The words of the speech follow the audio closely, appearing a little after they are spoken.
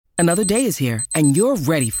Another day is here, and you're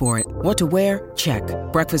ready for it. What to wear? Check.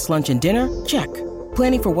 Breakfast, lunch, and dinner? Check.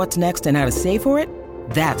 Planning for what's next and how to save for it?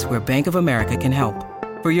 That's where Bank of America can help.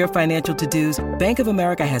 For your financial to-dos, Bank of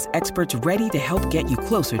America has experts ready to help get you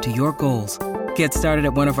closer to your goals. Get started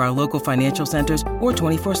at one of our local financial centers or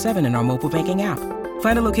 24/7 in our mobile banking app.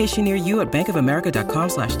 Find a location near you at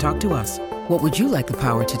bankofamerica.com/talktous. What would you like the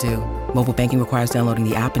power to do? Mobile banking requires downloading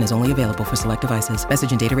the app and is only available for select devices.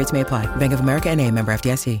 Message and data rates may apply. Bank of America N.A., member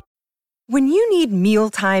FDIC. When you need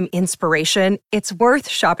mealtime inspiration, it's worth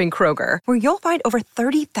shopping Kroger, where you'll find over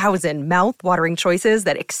 30,000 mouth-watering choices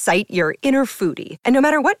that excite your inner foodie. And no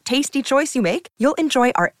matter what tasty choice you make, you'll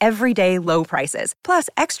enjoy our everyday low prices, plus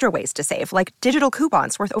extra ways to save, like digital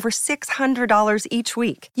coupons worth over $600 each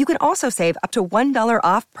week. You can also save up to $1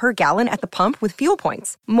 off per gallon at the pump with fuel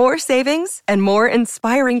points. More savings and more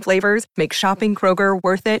inspiring flavors make shopping Kroger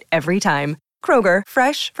worth it every time. Kroger,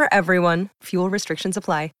 fresh for everyone. Fuel restrictions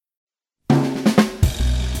apply.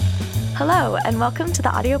 Hello, and welcome to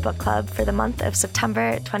the Audiobook Club for the month of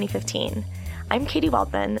September 2015. I'm Katie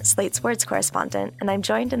Waldman, Slate's Words correspondent, and I'm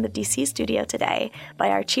joined in the DC studio today by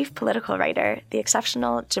our chief political writer, the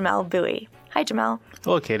exceptional Jamelle Bouie. Hi, Jamelle.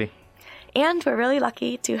 Hello, Katie. And we're really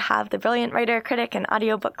lucky to have the brilliant writer, critic, and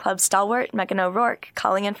Audiobook Club stalwart, Megan O'Rourke,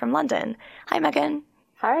 calling in from London. Hi, Megan.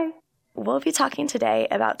 Hi. We'll be talking today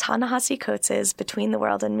about Ta-Nehisi Coates' Between the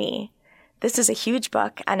World and Me. This is a huge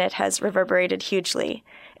book, and it has reverberated hugely.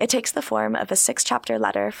 It takes the form of a 6-chapter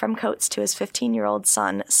letter from Coates to his 15-year-old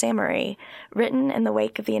son, Sam-Marie, written in the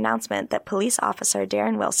wake of the announcement that police officer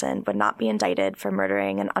Darren Wilson would not be indicted for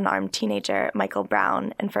murdering an unarmed teenager, Michael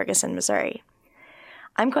Brown, in Ferguson, Missouri.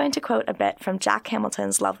 I'm going to quote a bit from Jack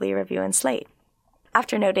Hamilton's lovely review in Slate.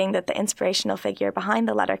 After noting that the inspirational figure behind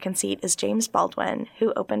the letter conceit is James Baldwin,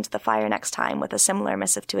 who opened The Fire Next Time with a similar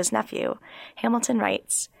missive to his nephew, Hamilton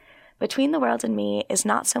writes, Between the World and Me is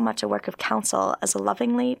not so much a work of counsel as a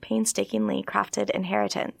lovingly, painstakingly crafted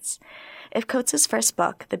inheritance. If Coates' first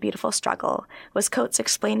book, The Beautiful Struggle, was Coates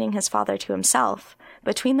explaining his father to himself,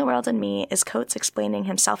 Between the World and Me is Coates explaining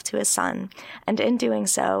himself to his son, and in doing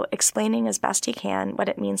so, explaining as best he can what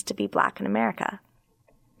it means to be Black in America.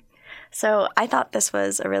 So I thought this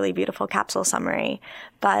was a really beautiful capsule summary,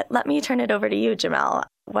 but let me turn it over to you, Jamelle.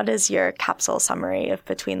 What is your capsule summary of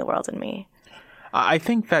Between the World and Me? I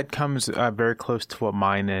think that comes very close to what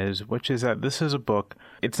mine is, which is that this is a book.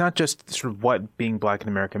 It's not just sort of what being Black in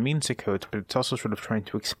America means to Coates, but it's also sort of trying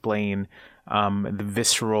to explain the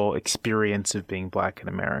visceral experience of being Black in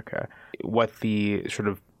America, what the sort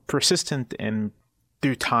of persistent and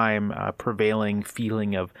through time prevailing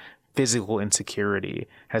feeling of physical insecurity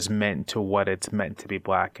has meant to what it's meant to be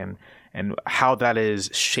Black, and how that has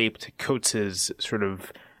shaped Coates's sort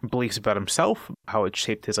of beliefs about himself, how it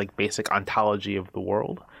shaped his basic ontology of the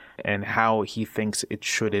world, and how he thinks it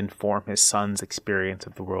should inform his son's experience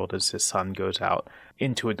of the world as his son goes out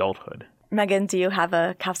into adulthood. Megan, do you have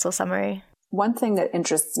a capsule summary? One thing that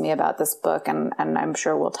interests me about this book, and I'm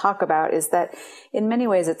sure we'll talk about, is that in many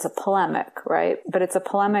ways it's a polemic, right? But it's a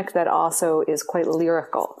polemic that also is quite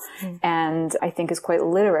lyrical and I think is quite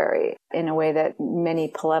literary in a way that many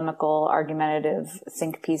polemical, argumentative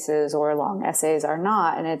think pieces or long essays are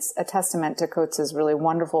not. And it's a testament to Coates's really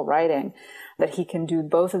wonderful writing that he can do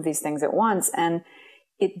both of these things at once. And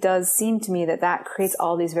it does seem to me that that creates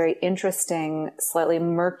all these very interesting, slightly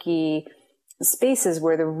murky spaces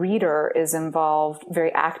where the reader is involved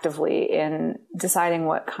very actively in deciding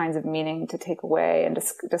what kinds of meaning to take away and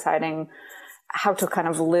deciding how to kind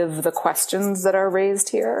of live the questions that are raised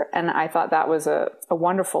here. And I thought that was a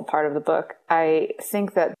wonderful part of the book. I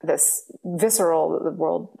think that this visceral,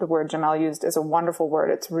 the word Jamelle used, is a wonderful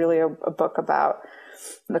word. It's really a book about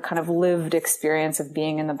the kind of lived experience of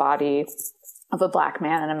being in the body of a Black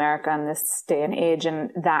man in America in this day and age.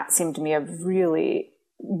 And that seemed to me a really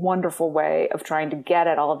wonderful way of trying to get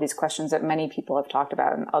at all of these questions that many people have talked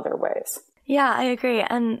about in other ways. Yeah, I agree.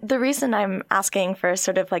 And the reason I'm asking for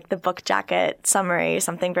sort of the book jacket summary,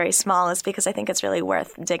 something very small, is because I think it's really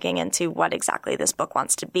worth digging into what exactly this book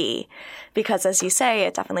wants to be. Because as you say,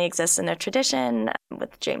 it definitely exists in a tradition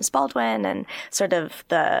with James Baldwin and sort of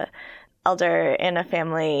the elder in a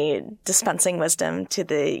family dispensing wisdom to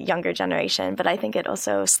the younger generation, but I think it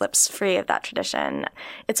also slips free of that tradition.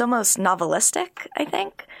 It's almost novelistic, I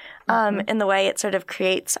think, in the way it sort of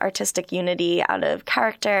creates artistic unity out of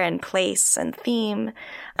character and place and theme.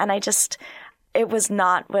 And it was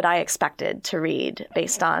not what I expected to read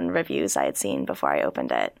based on reviews I had seen before I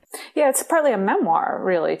opened it. Yeah, it's partly a memoir,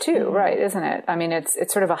 really, too, right, isn't it? I mean, it's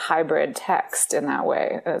sort of a hybrid text in that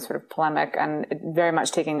way, sort of polemic, and very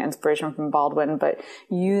much taking inspiration from Baldwin, but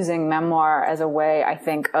using memoir as a way, I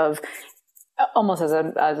think, of almost as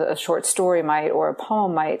a short story might or a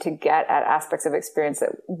poem might, to get at aspects of experience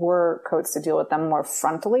that were Coates to deal with them more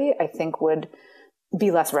frontally, I think would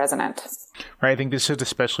be less resonant. Right. I think this is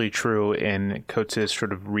especially true in Coates'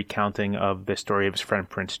 sort of recounting of the story of his friend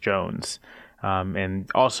Prince Jones. And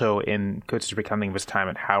also in Coates' recounting of his time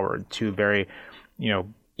at Howard, two very,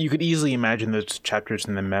 you could easily imagine those chapters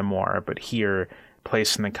in the memoir, but here,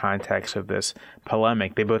 placed in the context of this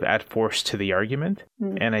polemic, they both add force to the argument.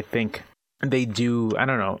 And I think they do. I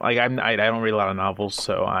don't know. Like I don't read a lot of novels,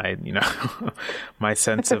 so my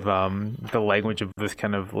sense of the language of this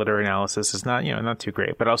kind of literary analysis is not too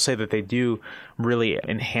great. But I'll say that they do really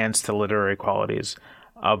enhance the literary qualities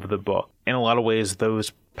of the book. In a lot of ways,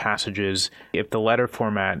 those passages, if the letter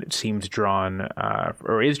format seems drawn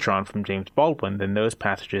or is drawn from James Baldwin, then those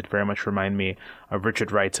passages very much remind me of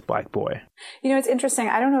Richard Wright's Black Boy. It's interesting.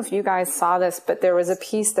 I don't know if you guys saw this, but there was a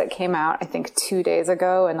piece that came out, I think 2 days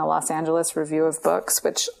ago in the Los Angeles Review of Books,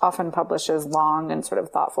 which often publishes long and sort of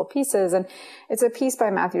thoughtful pieces. And it's a piece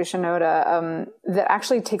by Matthew Shinoda that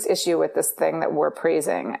actually takes issue with this thing that we're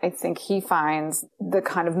praising. I think he finds the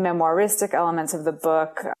kind of memoiristic elements of the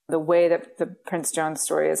book, the way that the Prince Jones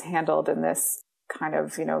story is handled in this kind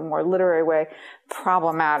of, more literary way,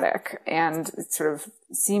 problematic, and it sort of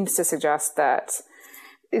seems to suggest that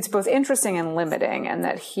it's both interesting and limiting, and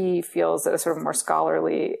that he feels that a sort of more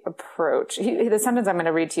scholarly approach. The sentence I'm going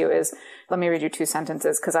to read to you is, let me read you 2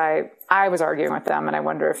 sentences, because I was arguing with them, and I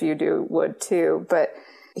wonder if you would too, but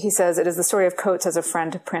he says, "It is the story of Coates as a friend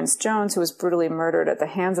to Prince Jones, who was brutally murdered at the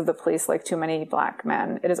hands of the police like too many black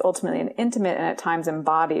men. It is ultimately an intimate and at times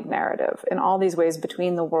embodied narrative. In all these ways,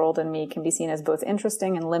 Between the World and Me can be seen as both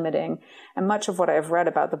interesting and limiting, and much of what I have read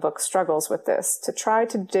about the book struggles with this. To try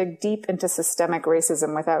to dig deep into systemic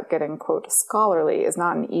racism without getting, quote, scholarly is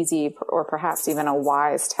not an easy or perhaps even a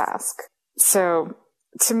wise task." So,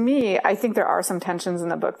 to me, I think there are some tensions in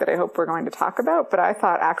the book that I hope we're going to talk about, but I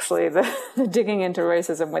thought actually the digging into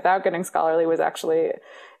racism without getting scholarly was actually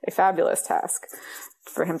a fabulous task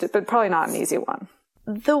for him to, but probably not an easy one.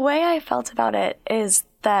 The way I felt about it is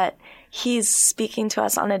that he's speaking to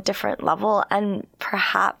us on a different level, and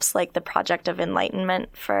perhaps like the project of enlightenment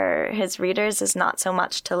for his readers is not so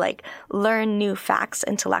much to learn new facts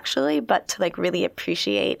intellectually, but to really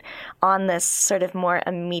appreciate on this sort of more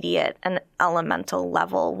immediate and elemental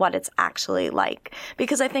level what it's actually like.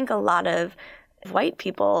 Because I think a lot of white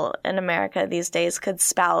people in America these days could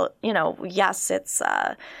spout, yes, it's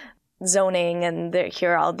zoning and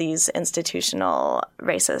here are all these institutional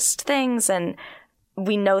racist things, and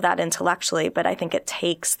we know that intellectually, but I think it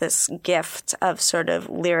takes this gift of sort of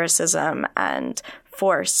lyricism and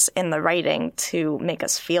force in the writing to make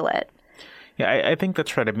us feel it. Yeah, I think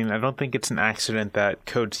that's right. I mean, I don't think it's an accident that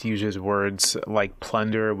Coates uses words like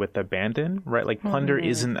plunder with abandon, right? Like plunder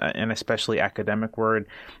isn't an especially academic word.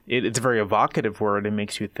 It's a very evocative word. It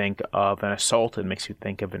makes you think of an assault. It makes you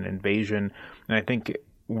think of an invasion. And I think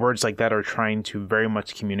words like that are trying to very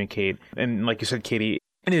much communicate. And like you said, Katie,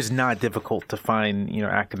 it is not difficult to find,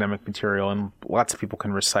 academic material, and lots of people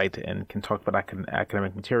can recite and can talk about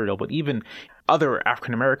academic material. But even other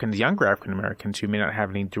African Americans, younger African Americans who may not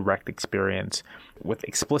have any direct experience with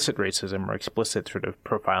explicit racism or explicit sort of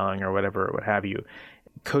profiling or whatever, what have you,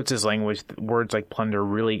 Coates' language, words like plunder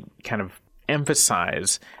really kind of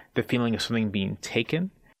emphasize the feeling of something being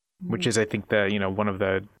taken, which is, I think, one of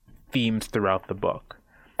the themes throughout the book.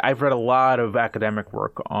 I've read a lot of academic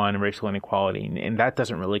work on racial inequality, and that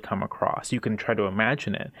doesn't really come across. You can try to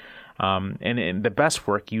imagine it. And the best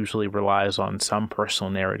work usually relies on some personal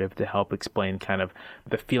narrative to help explain kind of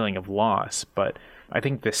the feeling of loss. But I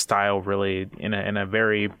think this style really, in a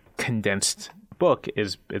very condensed book,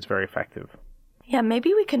 is very effective. Yeah,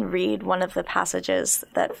 maybe we can read one of the passages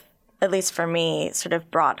that, at least for me, sort of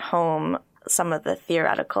brought home some of the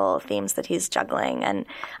theoretical themes that he's juggling. And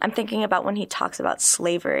I'm thinking about when he talks about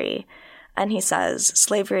slavery, and he says,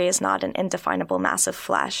 "Slavery is not an indefinable mass of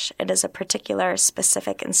flesh. It is a particular,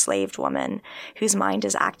 specific enslaved woman whose mind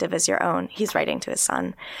is active as your own," he's writing to his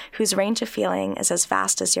son, "whose range of feeling is as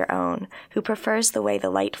vast as your own, who prefers the way the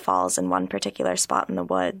light falls in one particular spot in the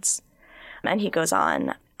woods." And he goes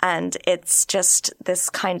on, and it's just this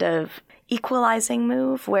kind of equalizing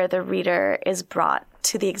move where the reader is brought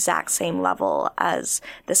to the exact same level as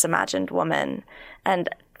this imagined woman. And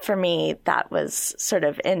for me, that was sort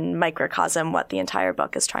of in microcosm what the entire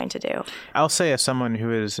book is trying to do. I'll say, as someone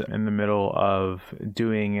who is in the middle of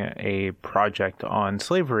doing a project on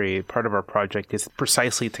slavery, part of our project is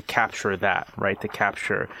precisely to capture that, right? To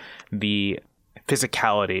capture the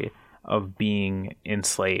physicality of being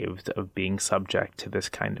enslaved, of being subject to this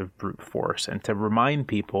kind of brute force, and to remind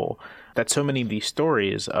people that so many of these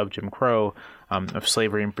stories of Jim Crow, of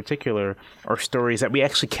slavery in particular, are stories that we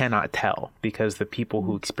actually cannot tell because the people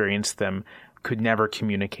who experienced them could never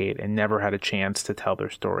communicate and never had a chance to tell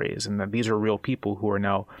their stories, and that these are real people who are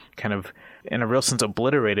now kind of, in a real sense,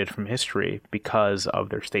 obliterated from history because of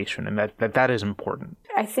their station, and that is important.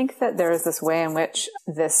 I think that there is this way in which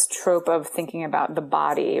this trope of thinking about the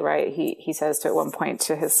body, right? He says to at one point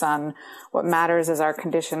to his son, what matters is our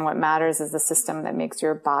condition, what matters is the system that makes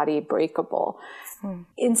your body breakable.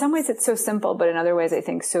 In some ways it's so simple, but in other ways I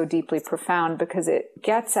think so deeply profound, because it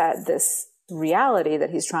gets at this reality that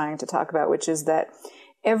he's trying to talk about, which is that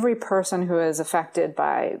every person who is affected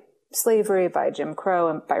by slavery, by Jim Crow,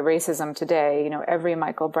 and by racism today, every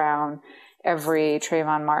Michael Brown, every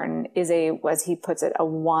Trayvon Martin is as he puts it, a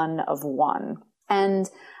one of one. And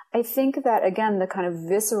I think that, again, the kind of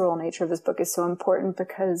visceral nature of this book is so important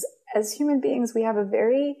because as human beings, we have a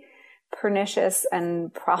very pernicious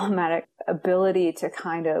and problematic ability to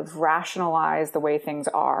kind of rationalize the way things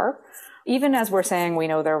are. Even as we're saying we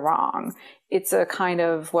know they're wrong, it's a kind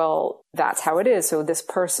of, well, that's how it is. So this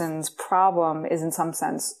person's problem is in some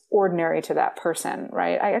sense ordinary to that person,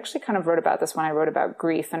 right? I actually kind of wrote about this when I wrote about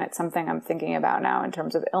grief, and it's something I'm thinking about now in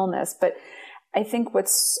terms of illness. But I think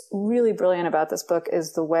what's really brilliant about this book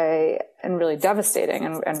is the way, and really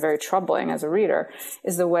devastating and very troubling as a reader,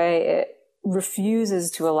 is the way it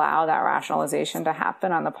refuses to allow that rationalization to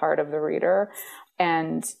happen on the part of the reader,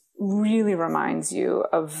 and really reminds you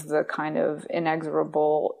of the kind of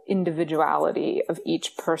inexorable individuality of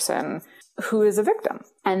each person who is a victim,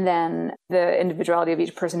 and then the individuality of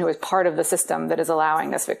each person who is part of the system that is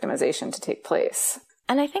allowing this victimization to take place.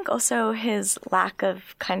 And I think also his lack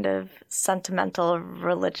of kind of sentimental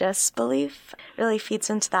religious belief really feeds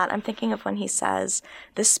into that. I'm thinking of when he says,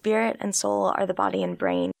 the spirit and soul are the body and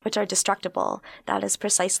brain, which are destructible. That is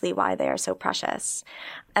precisely why they are so precious.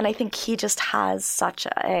 And I think he just has such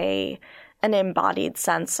an embodied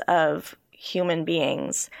sense of human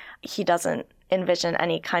beings. He doesn't envision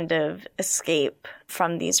any kind of escape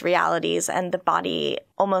from these realities, and the body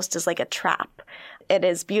almost is like a trap. It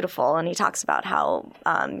is beautiful, and he talks about how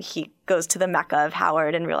he goes to the Mecca of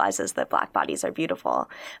Howard and realizes that Black bodies are beautiful.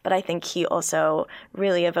 But I think he also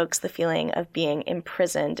really evokes the feeling of being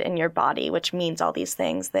imprisoned in your body, which means all these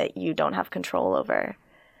things that you don't have control over.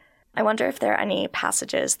 I wonder if there are any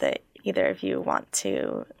passages that either of you want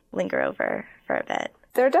to linger over for a bit.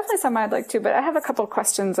 There are definitely some I'd like to, but I have a couple of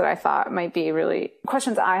questions that I thought might be really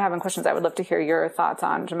questions I have and questions I would love to hear your thoughts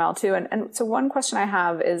on, Jamelle, too. And so one question I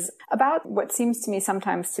have is about what seems to me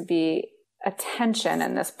sometimes to be a tension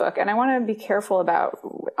in this book. And I want to be careful about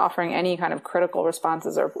offering any kind of critical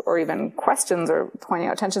responses or even questions or pointing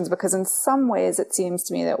out tensions, because in some ways it seems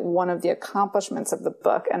to me that one of the accomplishments of the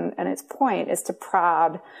book and its point is to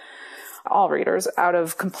prod all readers out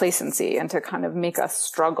of complacency and to kind of make us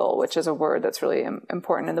struggle, which is a word that's really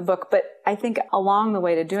important in the book. But I think along the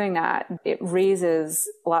way to doing that, it raises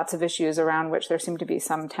lots of issues around which there seem to be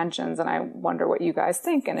some tensions. And I wonder what you guys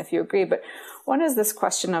think and if you agree. But one is this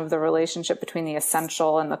question of the relationship between the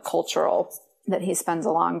essential and the cultural that he spends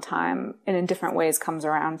a long time and in different ways comes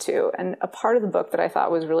around to. And a part of the book that I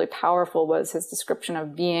thought was really powerful was his description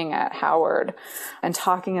of being at Howard and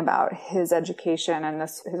talking about his education and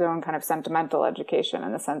his own kind of sentimental education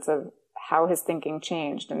in the sense of how his thinking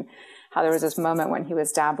changed, and how there was this moment when he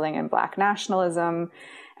was dabbling in Black nationalism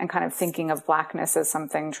and kind of thinking of Blackness as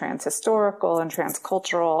something transhistorical and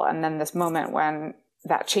transcultural, and then this moment when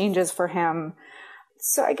that changes for him.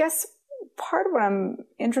 So I guess part of what I'm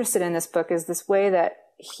interested in this book is this way that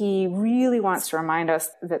he really wants to remind us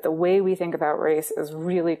that the way we think about race is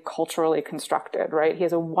really culturally constructed, right? He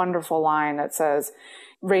has a wonderful line that says,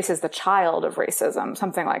 race is the child of racism,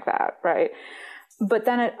 something like that, right? But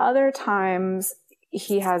then at other times,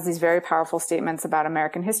 he has these very powerful statements about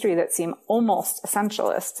American history that seem almost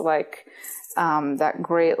essentialist, like that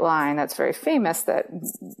great line that's very famous that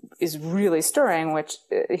is really stirring, which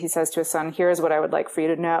he says to his son, here's what I would like for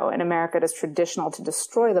you to know. In America, it is traditional to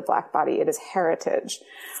destroy the Black body. It is heritage,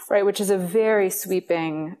 right? Which is a very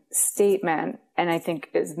sweeping statement, and I think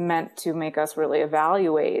is meant to make us really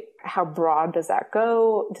evaluate how broad does that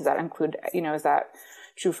go? Does that include, is that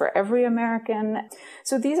true for every American?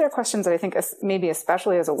 So these are questions that I think maybe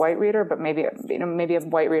especially as a white reader, but maybe a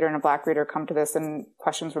white reader and a Black reader come to this in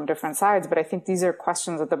questions from different sides. But I think these are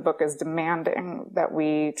questions that the book is demanding that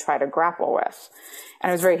we try to grapple with.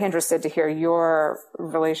 And I was very interested to hear your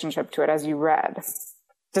relationship to it as you read.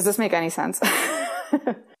 Does this make any sense?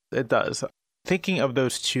 It does. Thinking of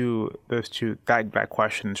those two that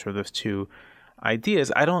questions, or those two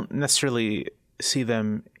ideas, I don't necessarily see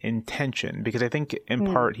them in tension, because I think in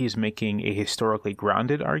part he's making a historically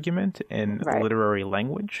grounded argument in literary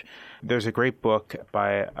language. There's a great book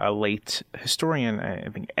by a late historian, I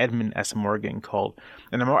think Edmund S. Morgan, called,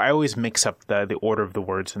 and I always mix up the order of the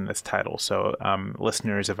words in this title. So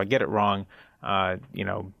listeners, if I get it wrong,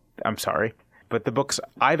 I'm sorry. But the book's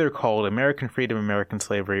either called American Freedom, American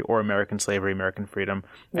Slavery, or American Slavery, American Freedom.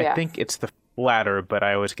 Yeah. I think it's the latter, but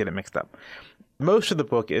I always get it mixed up. Most of the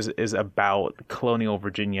book is about colonial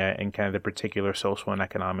Virginia and kind of the particular social and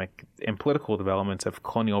economic and political developments of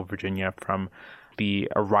colonial Virginia from the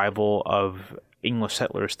arrival of English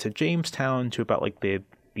settlers to Jamestown to about like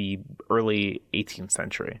the early 18th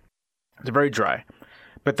century. It's very dry.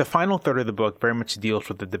 But the final third of the book very much deals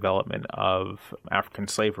with the development of African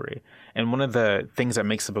slavery. And one of the things that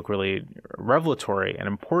makes the book really revelatory and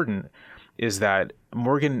important is that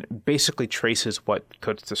Morgan basically traces what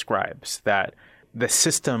Coates describes, that the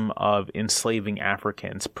system of enslaving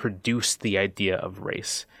Africans produced the idea of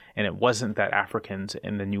race. And it wasn't that Africans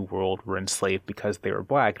in the New World were enslaved because they were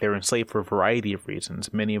black. They were enslaved for a variety of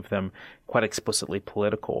reasons, many of them quite explicitly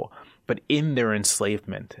political. But in their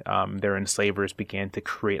enslavement, their enslavers began to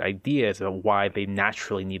create ideas of why they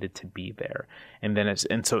naturally needed to be there.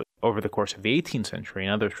 And so over the course of the 18th century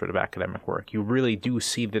and other sort of academic work, you really do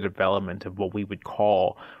see the development of what we would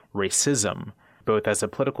call racism, both as a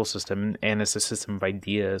political system and as a system of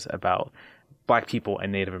ideas about Black people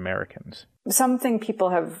and Native Americans. Something people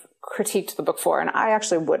have critiqued the book for, and I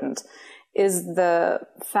actually wouldn't, is the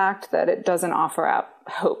fact that it doesn't offer out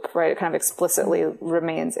hope, right? It kind of explicitly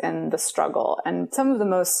remains in the struggle. And some of the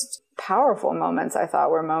most powerful moments, I thought,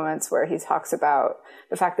 were moments where he talks about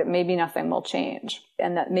the fact that maybe nothing will change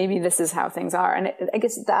and that maybe this is how things are. And I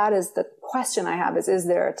guess that is the question I have is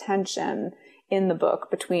there a tension in the book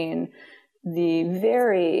between the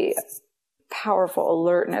very powerful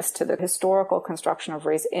alertness to the historical construction of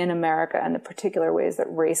race in America and the particular ways that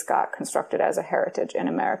race got constructed as a heritage in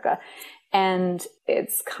America, and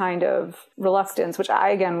its kind of reluctance, which I,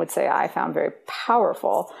 again, would say I found very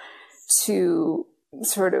powerful, to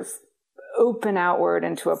sort of open outward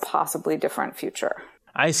into a possibly different future.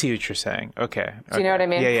 I see what you're saying. Okay. Do you know what I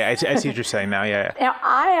mean? Yeah. I see what you're saying now. Yeah. Now,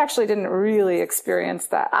 I actually didn't really experience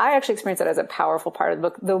that. I actually experienced that as a powerful part of the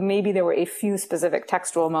book, though maybe there were a few specific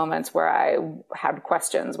textual moments where I had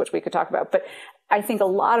questions, which we could talk about. But I think a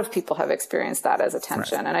lot of people have experienced that as a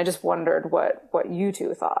tension. Right. And I just wondered what you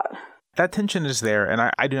two thought. That tension is there. And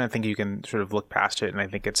I do not think you can sort of look past it. And I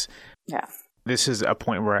think it's... Yeah. This is a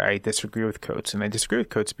point where I disagree with Coates. And I disagree with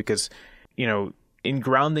Coates because, in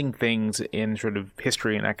grounding things in sort of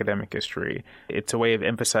history and academic history, it's a way of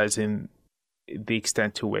emphasizing the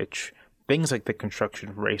extent to which things like the construction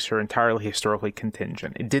of race are entirely historically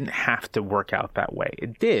contingent. It didn't have to work out that way.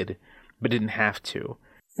 It did, but it didn't have to.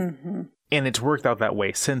 Mm-hmm. And it's worked out that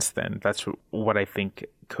way since then. That's what I think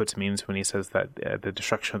Coates means when he says that the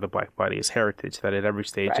destruction of the Black body is heritage, that at every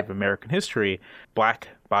stage of American history, Black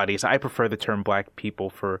bodies, I prefer the term Black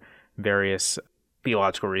people for various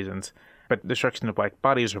theological reasons, but destruction of Black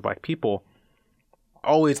bodies or Black people,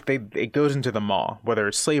 always it goes into the maw, whether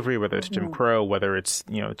it's slavery, whether it's Jim Crow, whether it's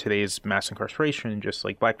today's mass incarceration. Just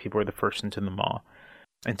like Black people are the first into the maw,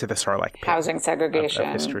 into the Sarlacc pit housing segregation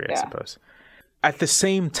of history, I suppose. At the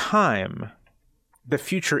same time, the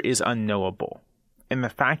future is unknowable. And the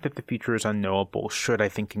fact that the future is unknowable should, I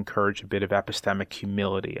think, encourage a bit of epistemic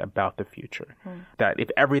humility about the future. That if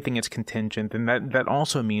everything is contingent, then that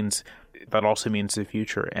also means the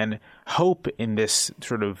future. And hope in this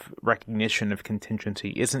sort of recognition of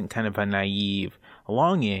contingency isn't kind of a naive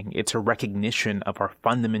longing. It's a recognition of our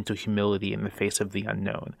fundamental humility in the face of the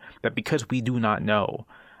unknown. That because we do not know,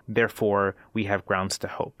 therefore we have grounds to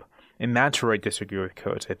hope. And that's where I disagree with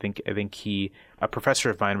Coates. I think a professor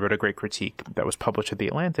of mine wrote a great critique that was published at The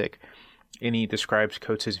Atlantic, and he describes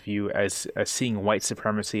Coates' view as seeing white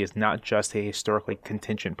supremacy as not just a historically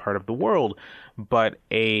contingent part of the world, but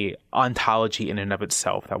a ontology in and of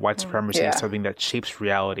itself. That white supremacy is something that shapes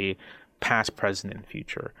reality, past, present, and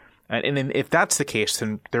future. And then if that's the case,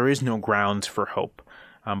 then there is no grounds for hope.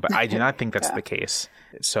 But I do not think that's the case.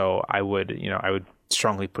 So I would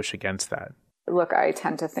strongly push against that. Look, I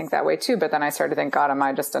tend to think that way too, but then I started to think, God, am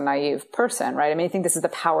I just a naive person, right? I mean, I think this is the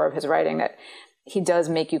power of his writing, that he does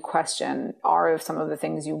make you question, are some of the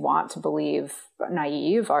things you want to believe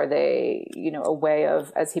naive? Are they, a way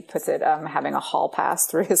of, as he puts it, having a hall pass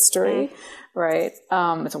through history, right?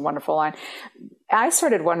 It's a wonderful line. I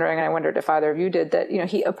started wondering, and I wondered if either of you did, that,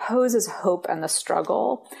 he opposes hope and the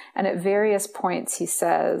struggle. And at various points he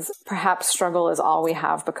says, perhaps struggle is all we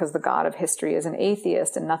have because the God of history is an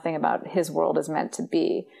atheist and nothing about his world is meant to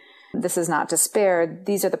be. This is not despair.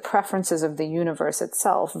 These are the preferences of the universe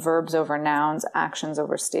itself, verbs over nouns, actions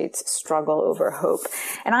over states, struggle over hope.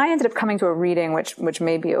 And I ended up coming to a reading which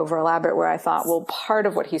may be over elaborate, where I thought, well, part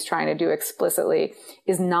of what he's trying to do explicitly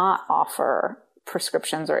is not offer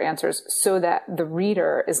prescriptions or answers so that the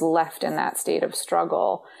reader is left in that state of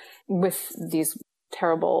struggle with these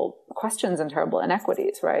terrible questions and terrible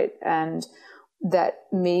inequities, right? And that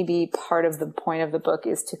maybe part of the point of the book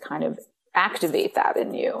is to kind of activate that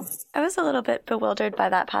in you. I was a little bit bewildered by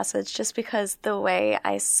that passage just because the way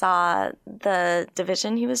I saw the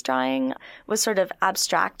division he was drawing was sort of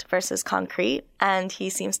abstract versus concrete. And he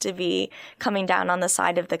seems to be coming down on the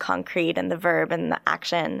side of the concrete and the verb and the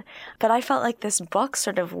action. But I felt like this book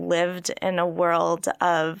sort of lived in a world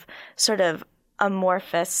of sort of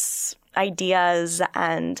amorphous ideas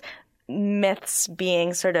and myths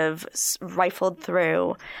being sort of rifled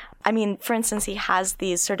through. I mean, for instance, he has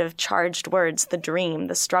these sort of charged words, the dream,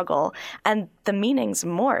 the struggle, and the meanings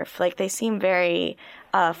morph. Like, they seem very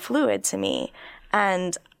fluid to me.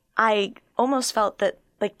 And I almost felt that,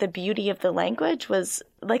 like, the beauty of the language was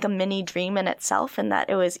like a mini dream in itself, in that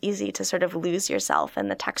it was easy to sort of lose yourself in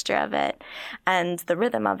the texture of it and the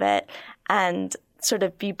rhythm of it, and sort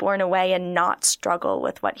of be borne away and not struggle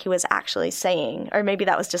with what he was actually saying. Or maybe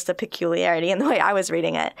that was just a peculiarity in the way I was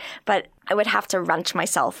reading it. But I would have to wrench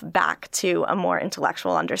myself back to a more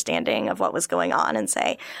intellectual understanding of what was going on and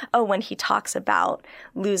say, oh, when he talks about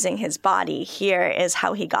losing his body, here is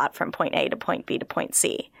how he got from point A to point B to point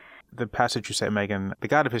C. The passage you say, Megan, the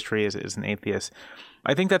God of history is an atheist.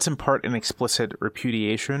 I think that's in part an explicit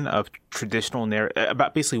repudiation of traditional narrative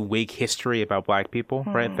about basically Whig history about Black people,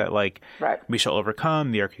 right? That, like, we shall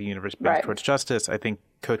overcome, the arc of the universe bends towards justice. I think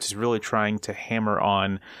Coates is really trying to hammer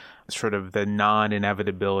on sort of the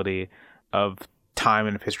non-inevitability of time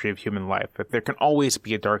and of history of human life. That there can always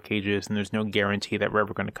be a dark ages, and there's no guarantee that we're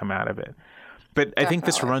ever going to come out of it. But I think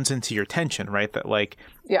this runs into your tension, right? That, like,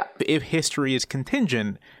 if history is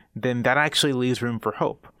contingent, then that actually leaves room for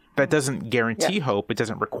hope. That doesn't guarantee hope. It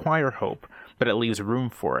doesn't require hope, but it leaves room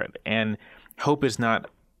for it. And hope is not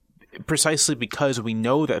precisely because we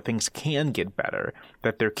know that things can get better,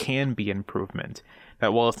 that there can be improvement,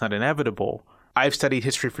 that while it's not inevitable, I've studied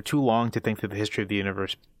history for too long to think that the history of the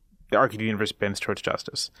universe, the arc of the universe, bends towards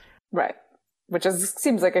justice. Right. Which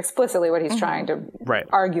seems like explicitly what he's trying to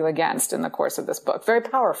argue against in the course of this book, very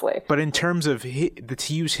powerfully. But in terms of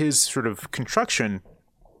to use his sort of construction,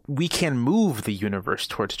 we can move the universe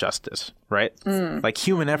towards justice, right? Like,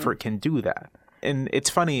 human effort can do that. And it's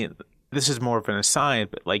funny, this is more of an aside,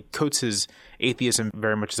 but, like, Coates's atheism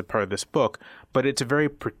very much is a part of this book, but it's a very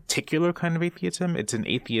particular kind of atheism. It's an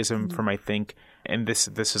atheism from, I think, and this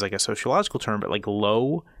is like a sociological term, but like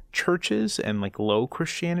low churches and like low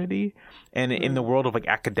Christianity. And in the world of like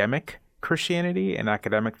academic Christianity and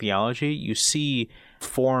academic theology, you see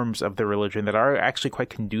forms of the religion that are actually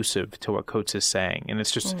quite conducive to what Coates is saying. And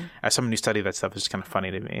it's just, as someone who studied that stuff, it's kind of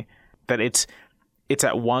funny to me that it's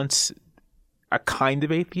at once a kind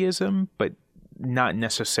of atheism, but not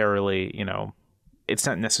necessarily, it's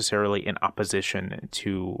not necessarily in opposition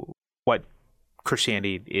to what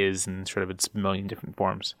Christianity is in sort of its million different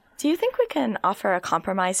forms. Do you think we can offer a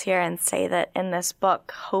compromise here and say that in this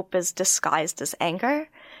book, hope is disguised as anger?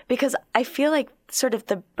 Because I feel like sort of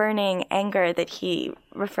the burning anger that he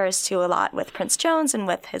refers to a lot with Prince Jones and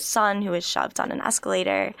with his son who is shoved on an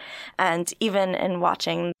escalator, and even in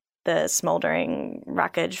watching the smoldering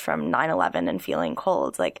wreckage from 9/11 and feeling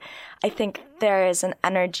cold, like, I think there is an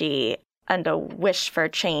energy and a wish for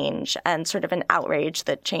change and sort of an outrage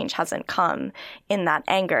that change hasn't come in that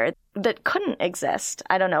anger that couldn't exist.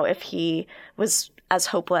 I don't know if he was as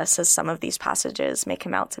hopeless as some of these passages make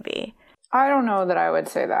him out to be. I don't know that I would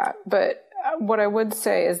say that, but what I would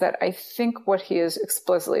say is that I think what he is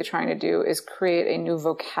explicitly trying to do is create a new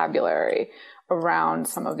vocabulary around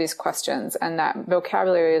some of these questions. And that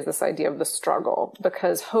vocabulary is this idea of the struggle,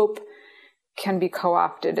 because hope can be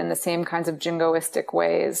co-opted in the same kinds of jingoistic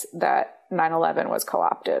ways that 9/11 was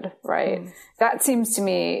co-opted, right? That seems to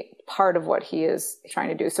me part of what he is trying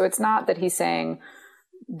to do. So it's not that he's saying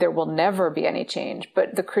there will never be any change,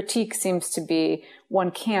 but the critique seems to be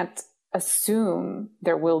one can't assume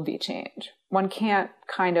there will be change. One can't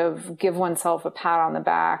kind of give oneself a pat on the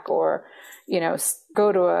back or,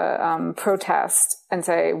 go to a protest and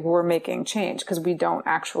say, we're making change, because we don't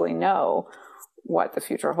actually know what the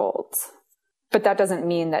future holds. But that doesn't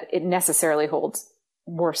mean that it necessarily holds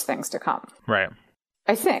worse things to come. Right.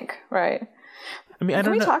 I think, right? I mean, I Can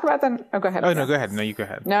don't we know. talk about them? Oh, go ahead. Oh, no, go ahead. No, you go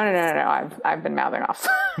ahead. No. I've been mouthing off.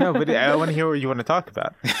 No, but I want to hear what you want to talk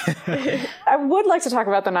about. I would like to talk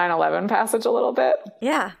about the 9/11 passage a little bit.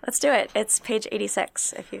 Yeah, let's do it. It's page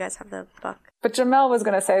 86 if you guys have the book. But Jamel was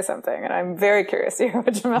going to say something, and I'm very curious to hear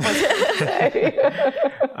what Jamel was going to say.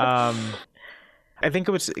 I think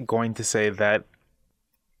I was going to say that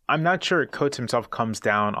I'm not sure Coates himself comes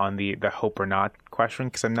down on the hope or not question,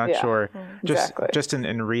 because I'm not sure. Exactly. Just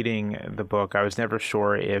in reading the book, I was never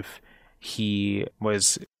sure if he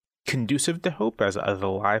was conducive to hope as a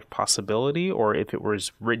live possibility, or if it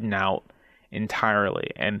was written out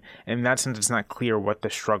entirely. And in that sense, it's not clear what the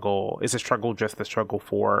struggle is. A struggle just the struggle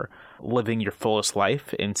for living your fullest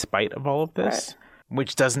life in spite of all of this,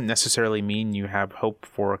 which doesn't necessarily mean you have hope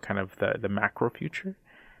for kind of the macro future.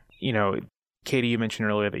 You know, Katie, you mentioned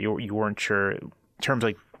earlier that you weren't sure in terms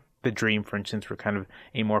like the dream, for instance, were kind of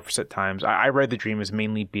amorphous at times. I read the dream as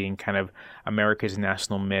mainly being kind of America's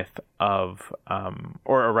national myth of,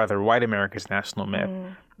 or rather white America's national myth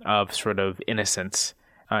of sort of innocence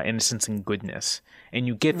and goodness. And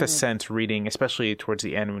you get the sense reading, especially towards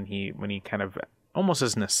the end when he kind of almost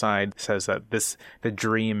as an aside says that the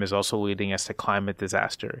dream is also leading us to climate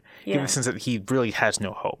disaster. You get the sense that he really has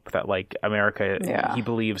no hope, that like America, he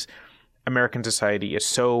believes American society is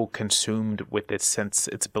so consumed with its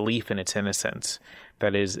belief in its innocence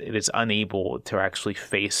that it is unable to actually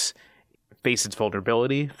face its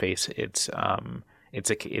vulnerability, face its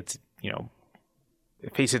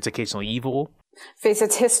occasional evil, face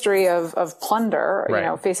its history of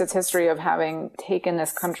plunder, face its history of having taken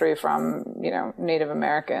this country from, Native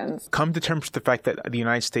Americans. Come to terms with the fact that the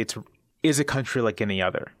United States is a country like any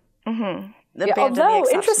other. Mm-hmm. Although,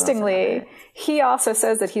 interestingly, he also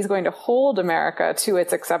says that he's going to hold America to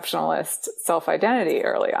its exceptionalist self-identity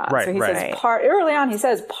early on. Right, so he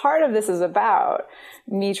says part of this is about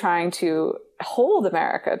me trying to hold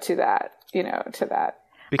America to that, to that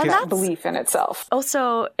belief in itself.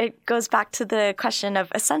 Also, it goes back to the question of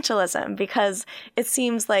essentialism, because it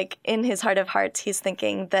seems like in his heart of hearts, he's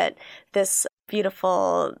thinking that this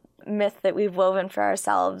beautiful myth that we've woven for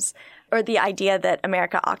ourselves, or the idea that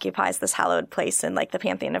America occupies this hallowed place in like the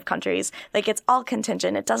pantheon of countries, like it's all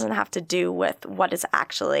contingent. It doesn't have to do with what is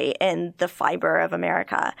actually in the fiber of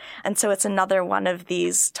America. And so it's another one of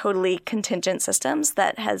these totally contingent systems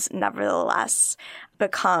that has nevertheless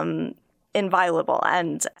become inviolable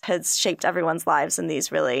and has shaped everyone's lives in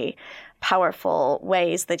these really powerful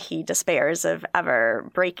ways that he despairs of ever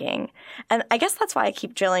breaking. And I guess that's why I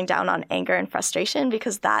keep drilling down on anger and frustration,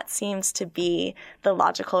 because that seems to be the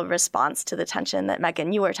logical response to the tension that,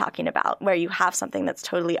 Megan, you were talking about, where you have something that's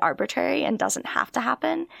totally arbitrary and doesn't have to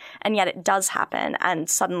happen, and yet it does happen, and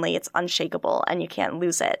suddenly it's unshakable and you can't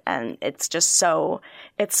lose it. And it's just so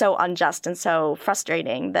unjust and so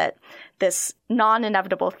frustrating that this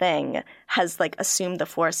non-inevitable thing has like assumed the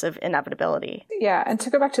force of inevitability. Yeah, and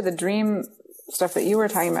to go back to the dream stuff that you were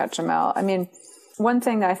talking about, Jamel, I mean, one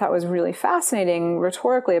thing that I thought was really fascinating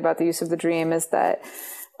rhetorically about the use of the dream is that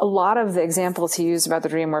a lot of the examples he used about the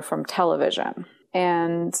dream were from television.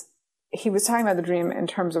 And he was talking about the dream in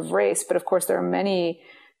terms of race, but of course there are many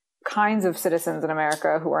kinds of citizens in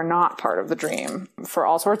America who are not part of the dream for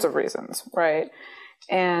all sorts of reasons, right?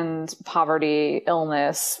 And poverty,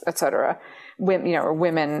 illness, etc.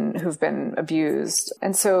 Women who've been abused.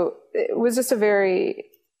 And so it was just a very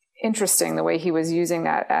interesting the way he was using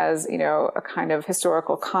that as, a kind of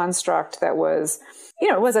historical construct that was,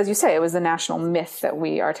 it was, as you say, it was the national myth that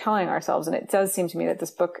we are telling ourselves. And it does seem to me that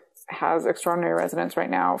this book has extraordinary resonance right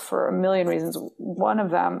now for a million reasons. One of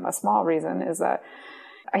them, a small reason, is that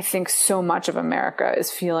I think so much of America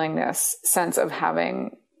is feeling this sense of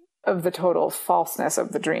of the total falseness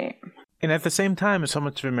of the dream. And at the same time, so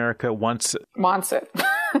much of America wants it.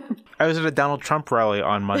 I was at a Donald Trump rally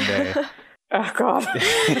on Monday. Oh, God.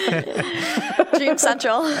 Dream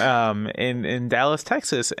Central. In Dallas,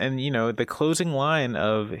 Texas. And, the closing line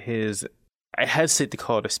of his, I hesitate to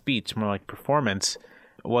call it a speech, more like performance,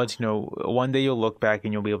 was, one day you'll look back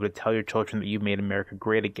and you'll be able to tell your children that you made America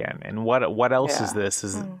great again. And what else is this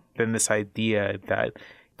than this idea that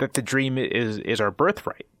the dream is our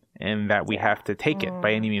birthright, and that we have to take it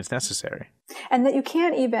by any means necessary. And that you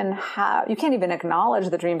can't even acknowledge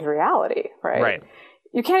the dream's reality, right? Right.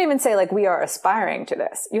 You can't even say, like, we are aspiring to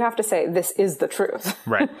this. You have to say, this is the truth.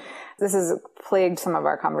 Right. This has plagued some of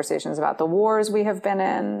our conversations about the wars we have been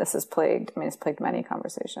in. It's plagued many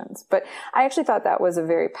conversations. But I actually thought that was a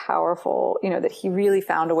very powerful, that he really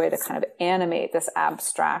found a way to kind of animate this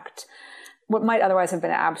abstract what might otherwise have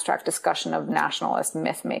been an abstract discussion of nationalist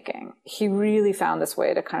myth making. He really found this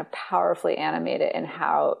way to kind of powerfully animate it in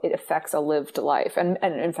how it affects a lived life, and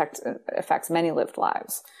in fact, affects many lived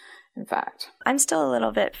lives, in fact. I'm still a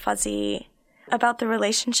little bit fuzzy about the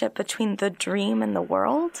relationship between the dream and the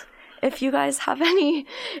world. If you guys have any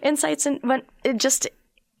insights, when it just,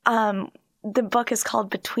 the book is called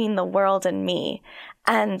Between the World and Me,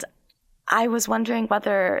 and I was wondering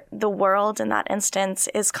whether the world in that instance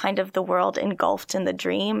is kind of the world engulfed in the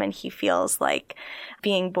dream, and he feels like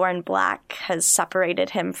being born Black has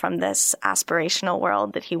separated him from this aspirational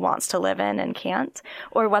world that he wants to live in and can't,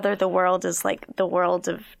 or whether the world is like the world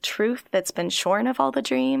of truth that's been shorn of all the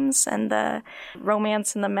dreams and the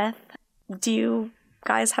romance and the myth. Do you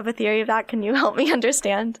guys have a theory of that? Can you help me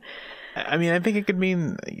understand? I mean, I think it could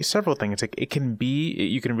mean several things. Like, it can be,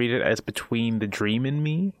 you can read it as between the dream and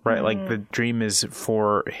me, right? Mm-hmm. Like, the dream is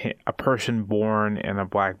for a person born in a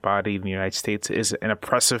Black body in the United States is an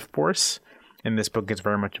oppressive force. And this book is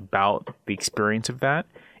very much about the experience of that.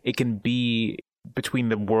 It can be between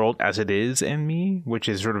the world as it is and me, which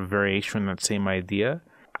is sort of a variation on that same idea.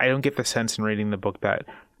 I don't get the sense in reading the book that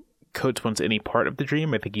Coates wants any part of the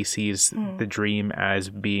dream. I think he sees the dream as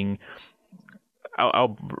being...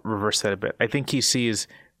 I'll reverse that a bit. I think he sees,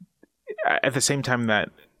 at the same time that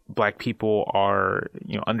Black people are,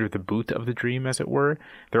 under the boot of the dream, as it were,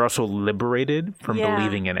 they're also liberated from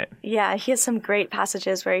believing in it. Yeah, he has some great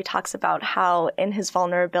passages where he talks about how, in his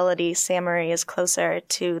vulnerability, Samory is closer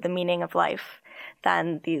to the meaning of life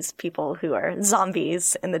than these people who are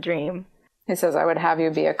zombies in the dream. He says, I would have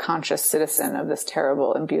you be a conscious citizen of this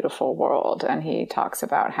terrible and beautiful world. And he talks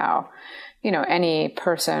about how, any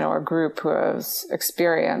person or group who has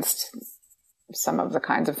experienced some of the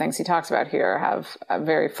kinds of things he talks about here have a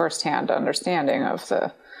very firsthand understanding of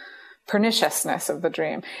the perniciousness of the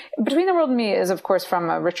dream. Between the World and Me is, of course, from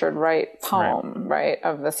a Richard Wright poem, right,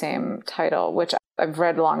 of the same title, which I've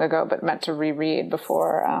read long ago but meant to reread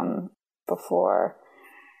before.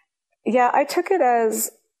 Yeah, I took it as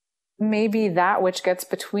maybe that which gets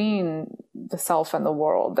between the self and the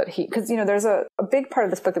world, that because there's a big part of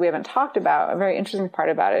this book that we haven't talked about. A very interesting part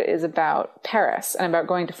about it is about Paris and about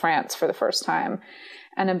going to France for the first time,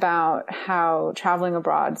 and about how traveling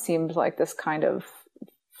abroad seemed like this kind of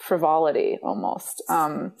frivolity almost,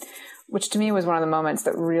 which to me was one of the moments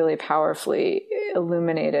that really powerfully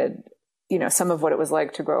illuminated some of what it was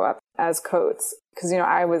like to grow up as Coates. Because,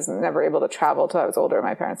 I was never able to travel till I was older.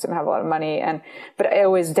 My parents didn't have a lot of money, but I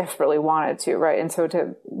always desperately wanted to, right? And so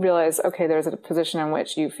to realize, okay, there's a position in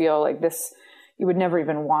which you feel like this, you would never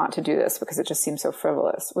even want to do this because it just seems so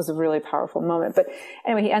frivolous, was a really powerful moment. But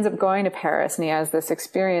anyway, he ends up going to Paris, and he has this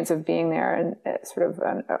experience of being there, and sort of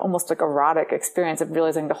an almost like erotic experience of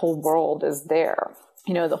realizing the whole world is there.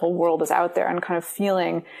 The whole world is out there, and kind of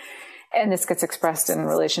feeling... And this gets expressed in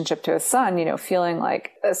relationship to his son, feeling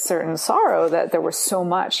like a certain sorrow that there was so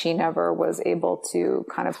much he never was able to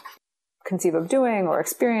kind of conceive of doing or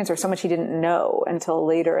experience, or so much he didn't know until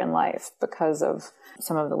later in life because of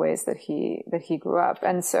some of the ways that he grew up.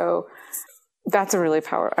 And so that's a really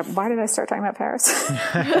why did I start talking about Paris?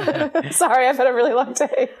 Sorry, I've had a really long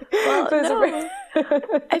day. Well, no.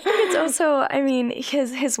 I think it's also,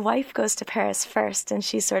 his wife goes to Paris first, and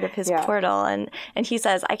she's sort of his portal, and he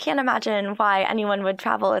says, I can't imagine why anyone would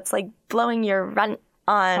travel. It's like blowing your rent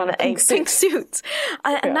on a pink suit.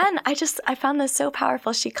 And then I found this so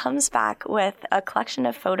powerful. She comes back with a collection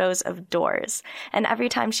of photos of doors. And every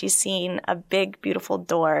time she's seen a big, beautiful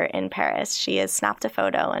door in Paris, she has snapped a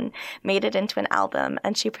photo and made it into an album,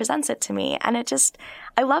 and she presents it to me. And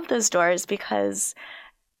I love those doors because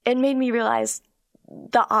it made me realize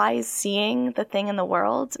the eyes seeing the thing in the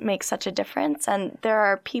world makes such a difference. And there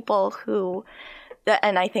are people who,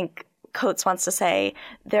 and I think Coates wants to say,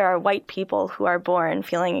 there are white people who are born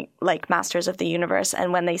feeling like masters of the universe,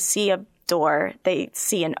 and when they see a door, they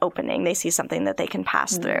see an opening, they see something that they can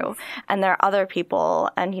pass through. And there are other people,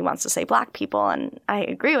 and he wants to say Black people, and I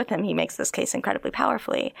agree with him, he makes this case incredibly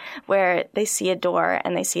powerfully, where they see a door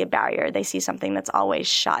and they see a barrier, they see something that's always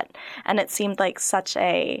shut. And it seemed like such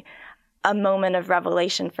a moment of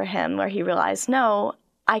revelation for him, where he realized, no,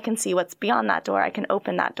 I can see what's beyond that door, I can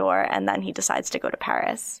open that door, and then he decides to go to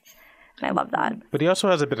Paris. And I love that. But he also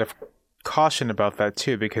has a bit of caution about that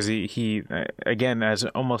too, because he again, as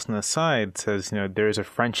almost an aside, says, there's a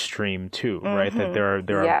French stream too, right? That there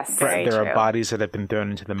are bodies that have been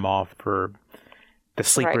thrown into the maw for the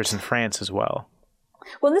sleepers in France as well.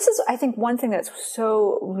 Well, this is, I think, one thing that's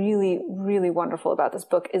so really, really wonderful about this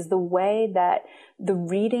book is the way that the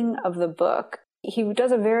reading of the book, he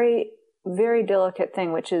does a very, very delicate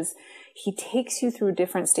thing, which is he takes you through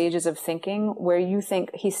different stages of thinking where you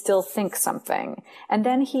think he still thinks something, and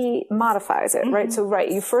then he modifies it, right? So,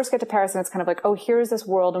 you first get to Paris and it's kind of like, oh, here's this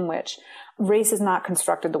world in which race is not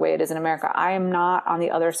constructed the way it is in America. I am not on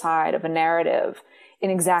the other side of a narrative in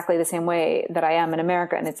exactly the same way that I am in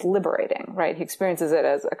America, and it's liberating, right? He experiences it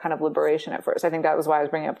as a kind of liberation at first. I think that was why I was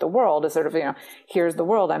bringing up the world, is sort of, here's the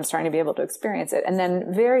world, I'm starting to be able to experience it. And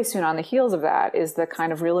then very soon on the heels of that is the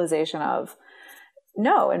kind of realization of,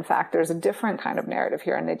 no, in fact, there's a different kind of narrative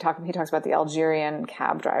here. And he talks about the Algerian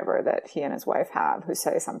cab driver that he and his wife have, who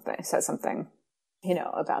says something,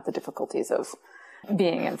 about the difficulties of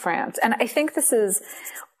being in France. And I think this is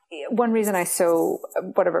one reason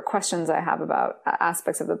whatever questions I have about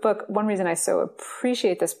aspects of the book, one reason I so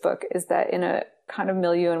appreciate this book is that in a kind of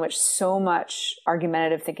milieu in which so much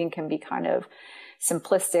argumentative thinking can be kind of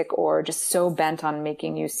simplistic or just so bent on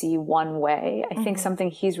making you see one way, I think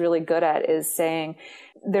something he's really good at is saying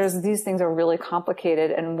these things are really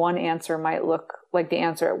complicated, and one answer might look like the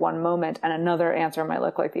answer at one moment and another answer might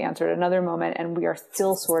look like the answer at another moment, and we are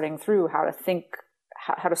still sorting through how to think,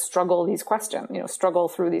 how to struggle these questions, struggle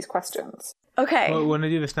through these questions. Okay. Well, want to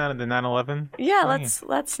do this now at the 9/11? Yeah, let's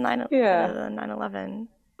 9/11.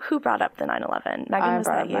 Who brought up the 9/11? Megan, was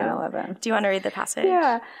that you? 9/11. Do you want to read the passage?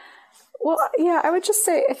 Yeah. Well, yeah, I would just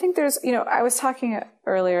say, I think there's, I was talking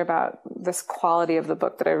earlier about this quality of the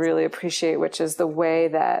book that I really appreciate, which is the way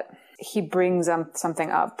that he brings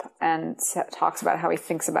something up and talks about how he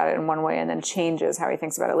thinks about it in one way and then changes how he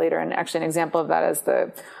thinks about it later. And actually an example of that is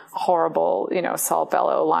the horrible, Saul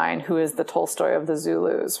Bellow line, who is the Tolstoy of the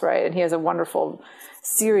Zulus, right? And he has a wonderful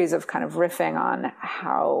series of kind of riffing on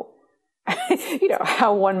how,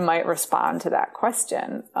 how one might respond to that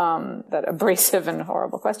question, that abrasive and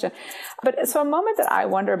horrible question. But so a moment that I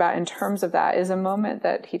wonder about in terms of that is a moment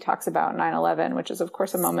that he talks about 9/11, which is of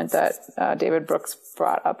course a moment that David Brooks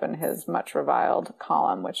brought up in his much reviled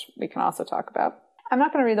column, which we can also talk about. I'm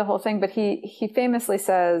not going to read the whole thing, but he famously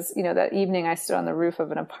says, that evening I stood on the roof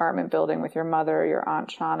of an apartment building with your mother, your Aunt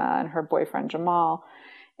Shauna, and her boyfriend Jamal.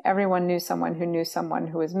 Everyone knew someone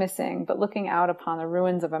who was missing, but looking out upon the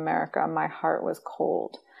ruins of America, my heart was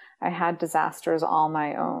cold. I had disasters all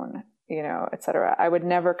my own, etc. I would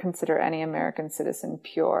never consider any American citizen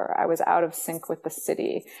pure. I was out of sync with the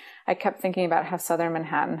city. I kept thinking about how Southern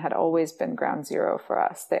Manhattan had always been ground zero for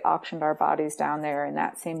us. They auctioned our bodies down there in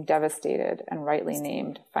that same devastated and rightly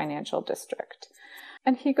named financial district.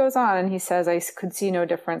 And he goes on and he says, I could see no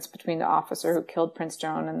difference between the officer who killed Prince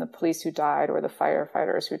Joan and the police who died or the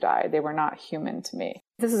firefighters who died. They were not human to me.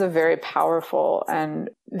 This is a very powerful and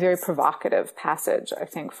very provocative passage, I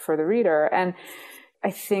think, for the reader. And I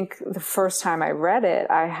think the first time I read it,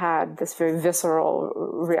 I had this very visceral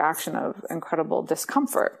reaction of incredible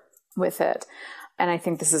discomfort with it. And I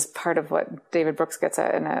think this is part of what David Brooks gets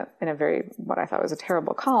at in a very, what I thought was a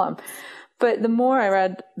terrible column. But the more I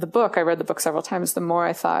read the book several times, the more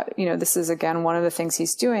I thought, this is, again, one of the things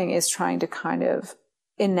he's doing is trying to kind of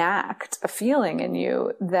enact a feeling in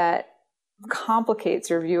you that complicates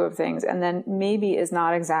your view of things and then maybe is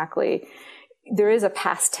not exactly, there is a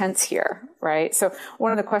past tense here, right? So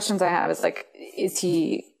one of the questions I have is is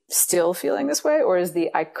he still feeling this way, or is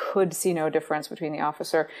I could see no difference between the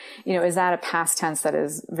officer, is that a past tense that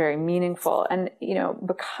is very meaningful? And,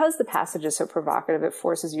 because the passage is so provocative, it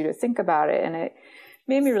forces you to think about it. And it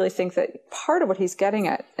made me really think that part of what he's getting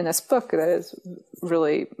at in this book that is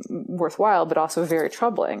really worthwhile, but also very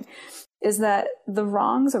troubling, is that the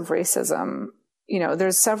wrongs of racism,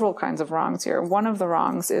 there's several kinds of wrongs here. One of the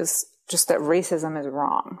wrongs is just that racism is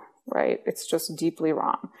wrong, right? It's just deeply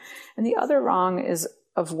wrong. And the other wrong is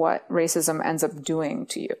of what racism ends up doing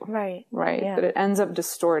to you. Right. Yeah. That it ends up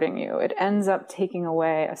distorting you. It ends up taking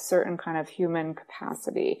away a certain kind of human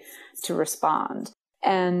capacity to respond.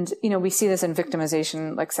 And, we see this in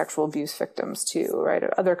victimization, like sexual abuse victims too, right?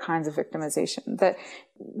 Or other kinds of victimization, that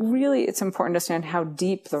really it's important to understand how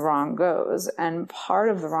deep the wrong goes. And part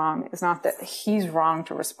of the wrong is not that he's wrong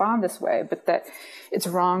to respond this way, but that it's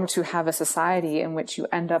wrong to have a society in which you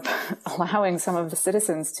end up allowing some of the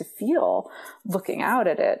citizens to feel, looking out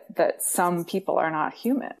at it, that some people are not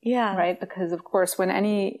human. Yeah. Right? Because of course, when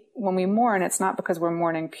we mourn, it's not because we're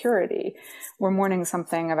mourning purity. We're mourning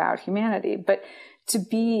something about humanity. But to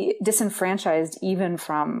be disenfranchised even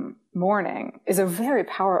from mourning is a very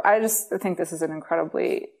powerful, I just think this is an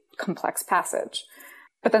incredibly complex passage.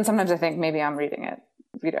 But then sometimes I think maybe I'm reading it,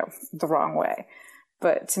 the wrong way.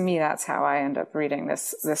 But to me, that's how I end up reading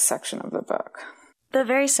this section of the book. The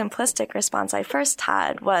very simplistic response I first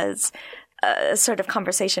had was a sort of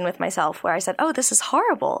conversation with myself where I said, oh, this is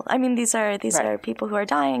horrible. I mean, these are people who are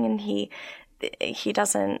dying, and he he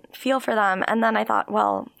doesn't feel for them. And then I thought,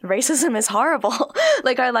 well, racism is horrible.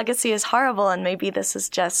 Like, our legacy is horrible. And maybe this is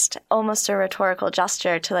just almost a rhetorical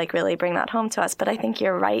gesture to like really bring that home to us. But I think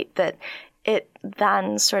you're right that it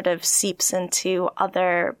then sort of seeps into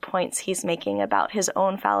other points he's making about his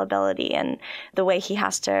own fallibility and the way he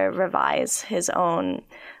has to revise his own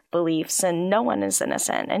beliefs, and no one is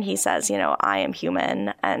innocent. And he says, you know, I am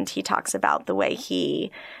human. And he talks about the way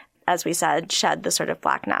he, as we said, shed the sort of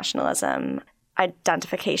Black nationalism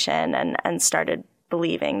identification and started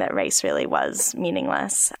believing that race really was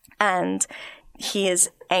meaningless. And he is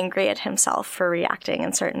angry at himself for reacting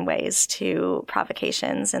in certain ways to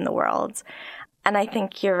provocations in the world. And I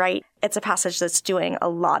think you're right. It's a passage that's doing a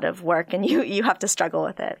lot of work, and you have to struggle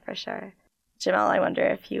with it for sure. Jamel, I wonder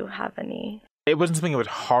if you have any. It wasn't something I was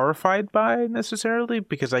horrified by necessarily,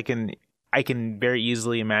 because I can very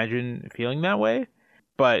easily imagine feeling that way.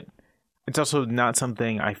 But it's also not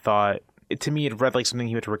something I thought. To me, it read like something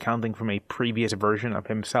he was recounting from a previous version of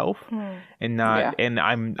himself, and not. Yeah. And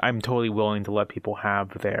I'm totally willing to let people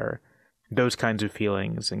have those kinds of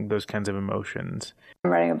feelings and those kinds of emotions.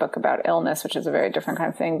 I'm writing a book about illness, which is a very different kind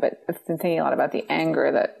of thing, but I've been thinking a lot about the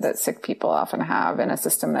anger that sick people often have in a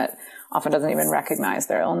system that often doesn't even recognize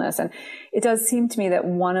their illness. And it does seem to me that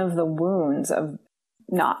one of the wounds of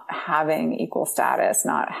not having equal status,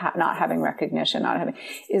 not having recognition,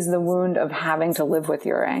 is the wound of having to live with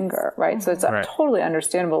your anger, right? So it's totally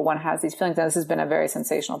understandable one has these feelings. And this has been a very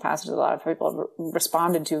sensational passage that a lot of people have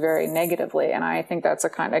responded to very negatively. And I think that's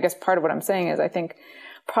I guess part of what I'm saying is I think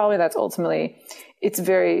probably that's ultimately, it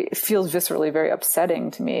feels viscerally very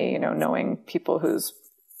upsetting to me, you know, knowing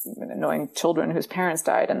children whose parents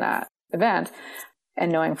died in that event,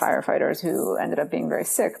 and knowing firefighters who ended up being very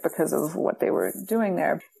sick because of what they were doing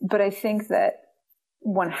there. But I think that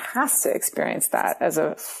one has to experience that as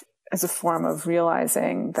a form of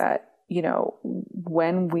realizing that, you know,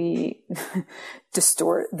 when we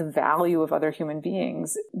distort the value of other human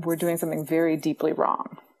beings, we're doing something very deeply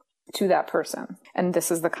wrong to that person. And this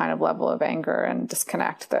is the kind of level of anger and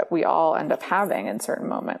disconnect that we all end up having in certain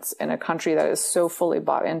moments in a country that is so fully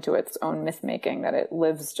bought into its own myth-making that it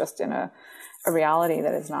lives just in a reality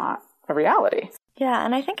that is not a reality. Yeah,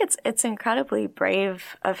 and I think it's incredibly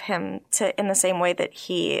brave of him to, in the same way that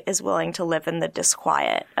he is willing to live in the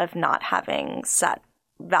disquiet of not having set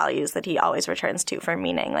values that he always returns to for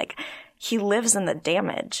meaning. Like, he lives in the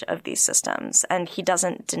damage of these systems, and he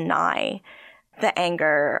doesn't deny the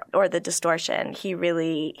anger or the distortion. He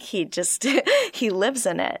he lives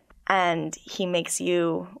in it, and he makes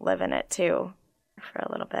you live in it too for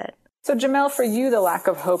a little bit. So Jamel, for you, the lack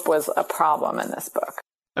of hope was a problem in this book.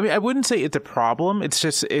 I mean, I wouldn't say it's a problem. It's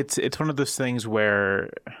just, it's one of those things where,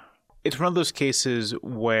 it's one of those cases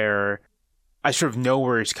where I sort of know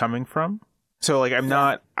where he's coming from. So like, I'm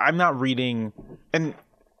not reading, and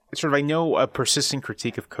sort of, I know a persistent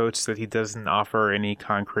critique of Coates that he doesn't offer any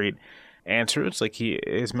concrete answers. Like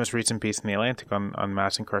his most recent piece in The Atlantic on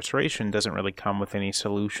mass incarceration doesn't really come with any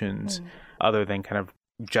solutions other than kind of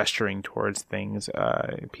gesturing towards things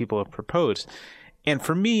people have proposed. And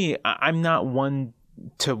for me, I'm not one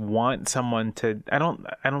to want someone to, I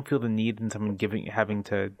don't feel the need in someone having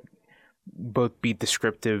to both be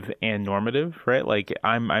descriptive and normative, right? Like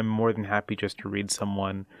I'm more than happy just to read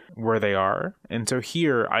someone where they are. And so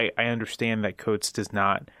here I understand that Coates does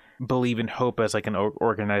not believe in hope as like an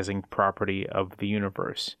organizing property of the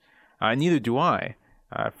universe. Neither do I,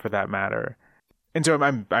 for that matter. And so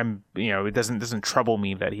I'm you know, it doesn't trouble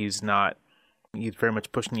me that he's very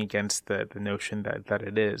much pushing against the notion that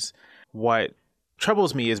it is. What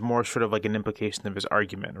troubles me is more sort of like an implication of his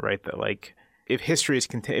argument, right? That like, if history is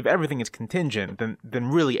if everything is contingent,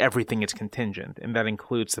 then really everything is contingent, and that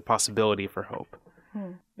includes the possibility for hope.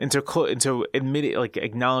 And so admitting, like,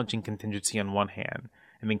 acknowledging contingency on one hand,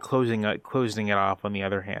 and then closing it off on the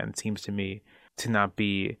other hand, seems to me to not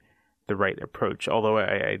be the right approach. Although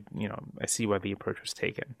I see why the approach was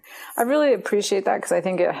taken. I really appreciate that, because I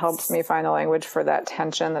think it helps me find the language for that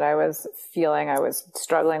tension that I was feeling I was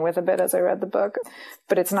struggling with a bit as I read the book.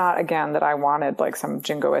 But it's not, again, that I wanted like some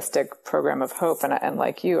jingoistic program of hope. And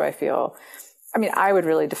like you, I would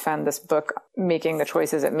really defend this book making the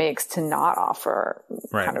choices it makes to not offer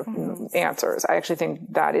kind of answers. I actually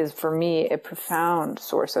think that is, for me, a profound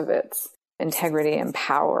source of its integrity and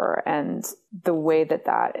power, and the way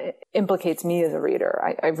that implicates me as a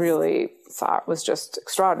reader, I really thought was just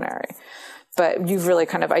extraordinary. But you've really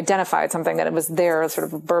kind of identified something that it was there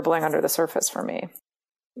sort of burbling under the surface for me,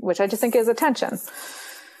 which I just think is a tension.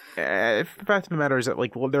 The fact of the matter is that,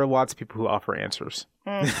 like, well, there are lots of people who offer answers.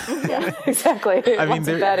 Yeah, exactly. I mean,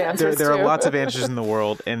 there are lots of answers answers in the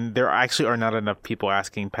world, and there actually are not enough people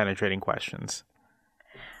asking penetrating questions.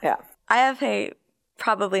 Yeah. I have a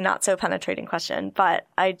probably not so penetrating question, but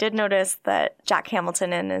I did notice that Jack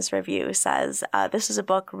Hamilton in his review says this is a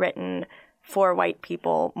book written for white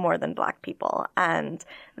people more than black people. And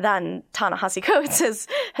then Ta-Nehisi Coates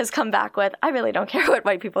has come back with, I really don't care what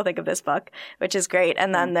white people think of this book, which is great.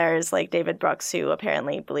 And then there's like David Brooks, who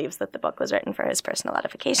apparently believes that the book was written for his personal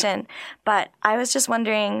edification. But I was just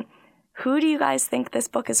wondering, who do you guys think this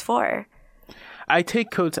book is for? I take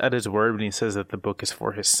Coates at his word when he says that the book is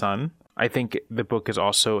for his son. I think the book is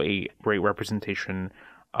also a great representation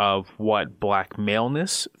of what black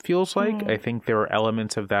maleness feels like. I think there are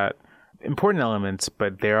elements of that, important elements,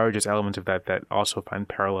 but there are just elements of that that also find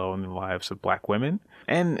parallel in the lives of black women.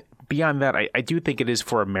 And beyond that, I do think it is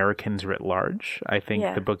for Americans writ large. I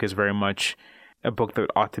think the book is very much a book that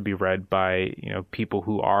ought to be read by, people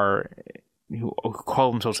who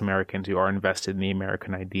call themselves Americans, who are invested in the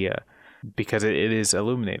American idea, because it is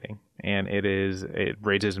illuminating, and it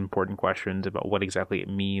raises important questions about what exactly it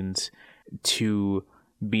means to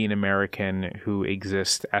be an American who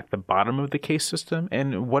exists at the bottom of the caste system,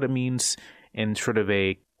 and what it means in sort of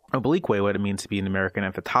a oblique way, what it means to be an American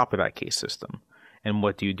at the top of that caste system, and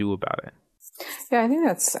what do you do about it? Yeah, I think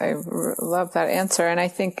I love that answer. And I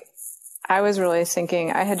think I was really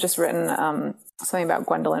thinking, I had just written something about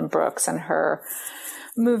Gwendolyn Brooks and her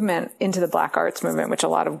movement into the Black arts movement, which a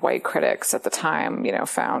lot of white critics at the time,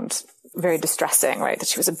 found very distressing, right? That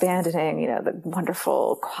she was abandoning, the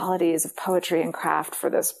wonderful qualities of poetry and craft for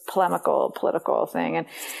this polemical, political thing. And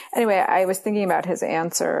anyway, I was thinking about his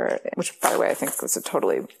answer, which, by the way, I think was a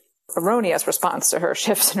totally erroneous response to her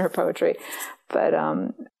shifts in her poetry. But, I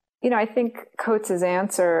think Coates's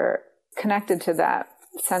answer connected to that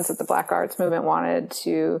sense that the Black arts movement wanted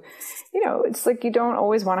to, it's like you don't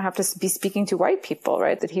always want to have to be speaking to white people,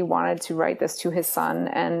 right? That he wanted to write this to his son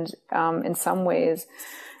and in some ways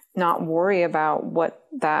not worry about what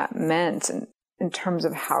that meant in terms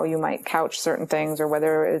of how you might couch certain things or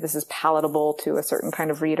whether this is palatable to a certain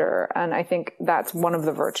kind of reader. And I think that's one of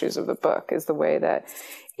the virtues of the book, is the way that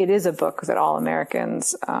it is a book that all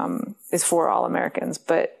Americans, is for all Americans,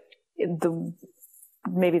 but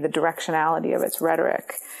maybe the directionality of its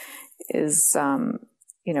rhetoric is, as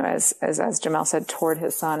Jamel said, toward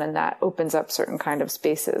his son, and that opens up certain kind of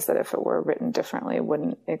spaces that if it were written differently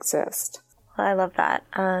wouldn't exist. Well, I love that.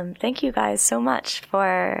 Thank you guys so much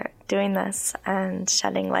for doing this and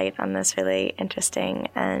shedding light on this really interesting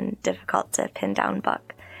and difficult to pin down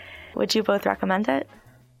book. Would you both recommend it?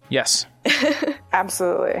 Yes.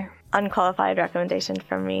 Absolutely. Unqualified recommendation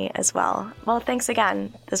from me as well. Well, thanks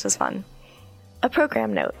again. This was fun. A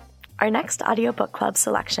program note. Our next audiobook club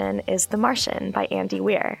selection is The Martian by Andy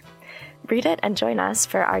Weir. Read it and join us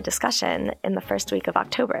for our discussion in the first week of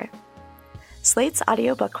October. Slate's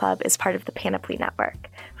audiobook club is part of the Panoply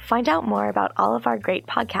Network. Find out more about all of our great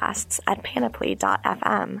podcasts at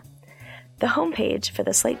panoply.fm. The homepage for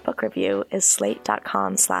the Slate Book Review is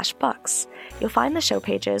slate.com/books. You'll find the show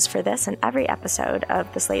pages for this and every episode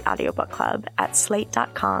of the Slate Audiobook Club at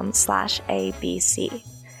slate.com/abc.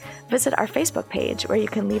 Visit our Facebook page where you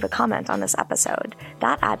can leave a comment on this episode.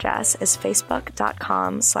 That address is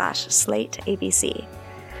facebook.com/slateabc.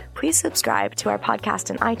 Please subscribe to our podcast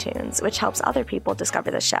in iTunes, which helps other people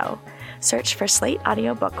discover the show. Search for Slate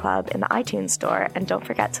Audiobook Club in the iTunes store, and don't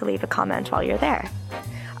forget to leave a comment while you're there.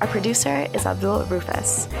 Our producer is Abdul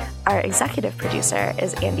Rufus. Our executive producer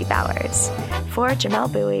is Andy Bowers. For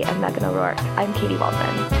Jamel Bowie and Megan O'Rourke, I'm Katie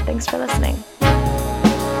Waldman. Thanks for listening.